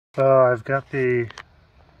So I've got the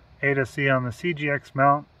A to C on the CGX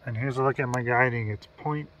mount, and here's a look at my guiding. It's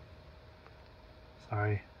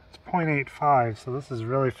 0.85, so this is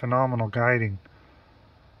really phenomenal guiding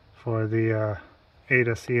for the A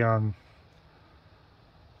to C on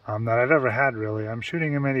that I've ever had, really. I'm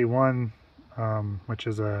shooting M81, which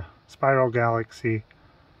is a spiral galaxy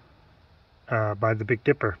by the Big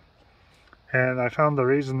Dipper. And I found the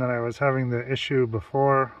reason that I was having the issue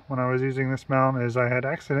before when I was using this mount is I had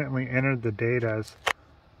accidentally entered the date as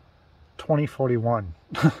 2041.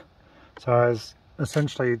 So I was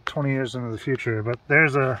essentially 20 years into the future. But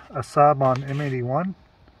there's a sub on M81,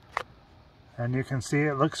 and you can see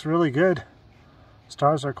it looks really good.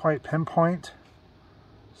 Stars are quite pinpoint.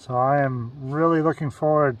 So I am really looking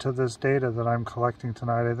forward to this data that I'm collecting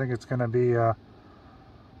tonight. I think it's going to be a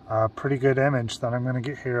pretty good image that I'm going to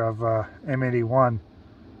get here of M81.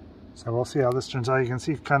 So we'll see how this turns out. You can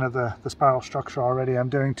see kind of the spiral structure already. I'm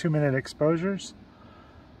doing 2-minute exposures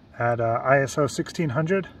at ISO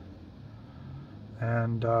 1600.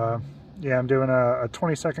 And yeah, I'm doing a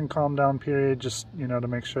 20-second calm down period, just, you know, to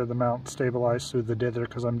make sure the mount stabilized through the dither,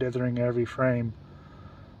 because I'm dithering every frame.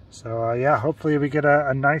 So yeah, hopefully we get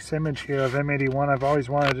a nice image here of M81. I've always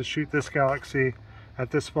wanted to shoot this galaxy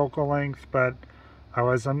at this focal length, but I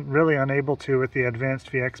was really unable to with the advanced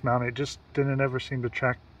VX mount. It just didn't ever seem to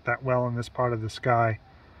track that well in this part of the sky.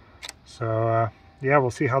 So yeah, we'll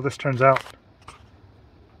see how this turns out.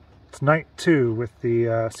 It's night 2 with the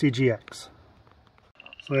CGX.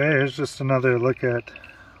 So yeah, here's just another look at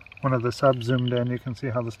one of the subs zoomed in. You can see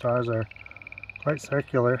how the stars are quite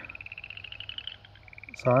circular.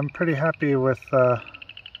 So I'm pretty happy with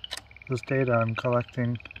this data I'm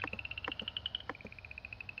collecting.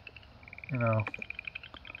 You know,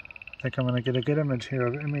 I think I'm going to get a good image here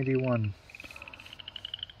of M81. I'm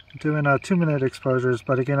doing 2-minute exposures,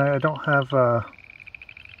 but again, I don't have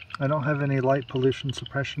any light pollution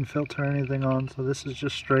suppression filter or anything on, so this is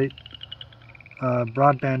just straight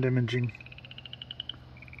broadband imaging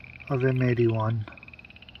of M81.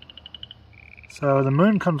 So the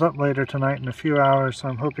moon comes up later tonight in a few hours, so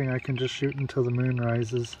I'm hoping I can just shoot until the moon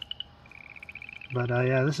rises. But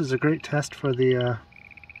yeah, this is a great test for the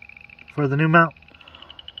new mount.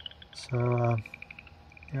 So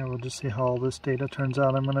yeah, we'll just see how all this data turns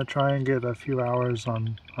out. I'm going to try and get a few hours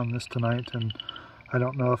on this tonight, and I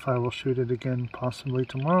don't know if I will shoot it again possibly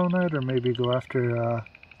tomorrow night, or maybe go after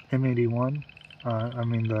M81. I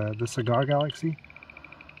mean the Cigar Galaxy,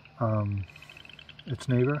 its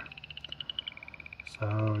neighbor.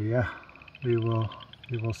 So yeah, we will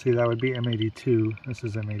see. That would be M82. This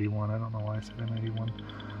is M81. I don't know why I said M81.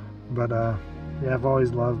 But yeah, I've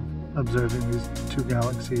always loved observing these two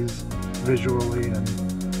galaxies visually and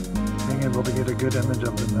being able to get a good image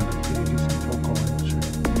of them at a pretty decent focal length.